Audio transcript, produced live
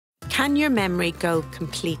Can your memory go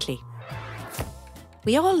completely?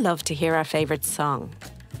 We all love to hear our favourite song,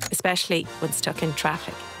 especially when stuck in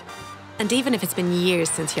traffic. And even if it's been years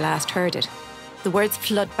since you last heard it, the words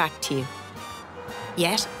flood back to you.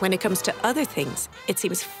 Yet, when it comes to other things, it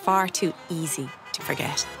seems far too easy to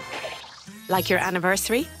forget. Like your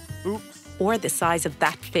anniversary, or the size of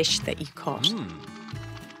that fish that you caught.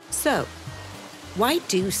 So, why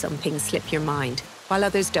do some things slip your mind while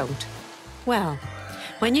others don't? Well,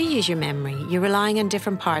 when you use your memory, you're relying on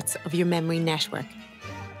different parts of your memory network,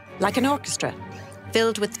 like an orchestra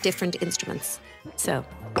filled with different instruments. So,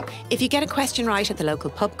 if you get a question right at the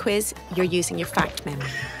local pub quiz, you're using your fact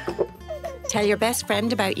memory. Tell your best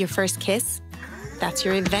friend about your first kiss, that's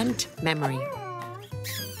your event memory.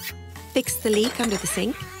 Fix the leak under the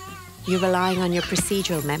sink, you're relying on your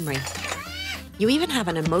procedural memory. You even have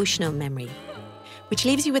an emotional memory, which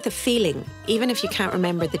leaves you with a feeling, even if you can't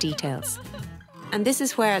remember the details. And this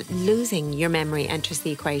is where losing your memory enters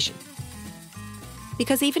the equation.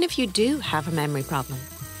 Because even if you do have a memory problem,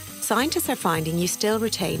 scientists are finding you still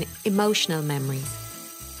retain emotional memories.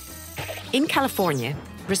 In California,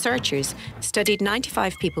 researchers studied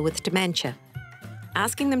 95 people with dementia,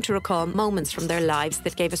 asking them to recall moments from their lives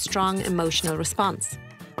that gave a strong emotional response.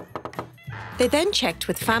 They then checked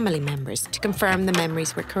with family members to confirm the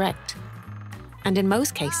memories were correct. And in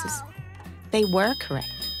most cases, they were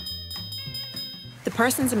correct. The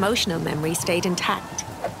person's emotional memory stayed intact,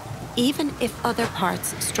 even if other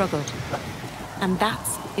parts struggled. And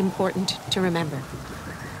that's important to remember.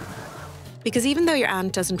 Because even though your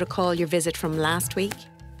aunt doesn't recall your visit from last week,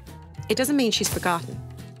 it doesn't mean she's forgotten.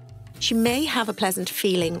 She may have a pleasant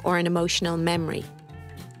feeling or an emotional memory,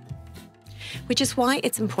 which is why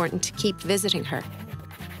it's important to keep visiting her.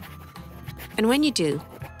 And when you do,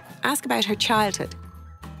 ask about her childhood,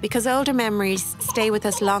 because older memories stay with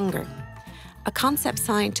us longer, a concept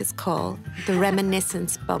scientists call the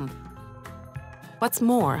reminiscence bump. What's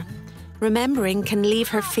more, remembering can leave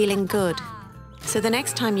her feeling good, so the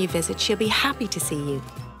next time you visit, she'll be happy to see you,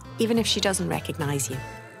 even if she doesn't recognise you.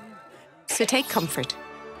 So take comfort.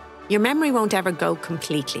 Your memory won't ever go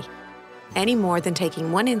completely, any more than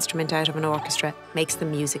taking one instrument out of an orchestra makes the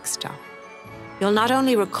music stop. You'll not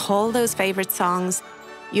only recall those favourite songs,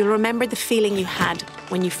 you'll remember the feeling you had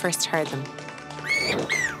when you first heard them.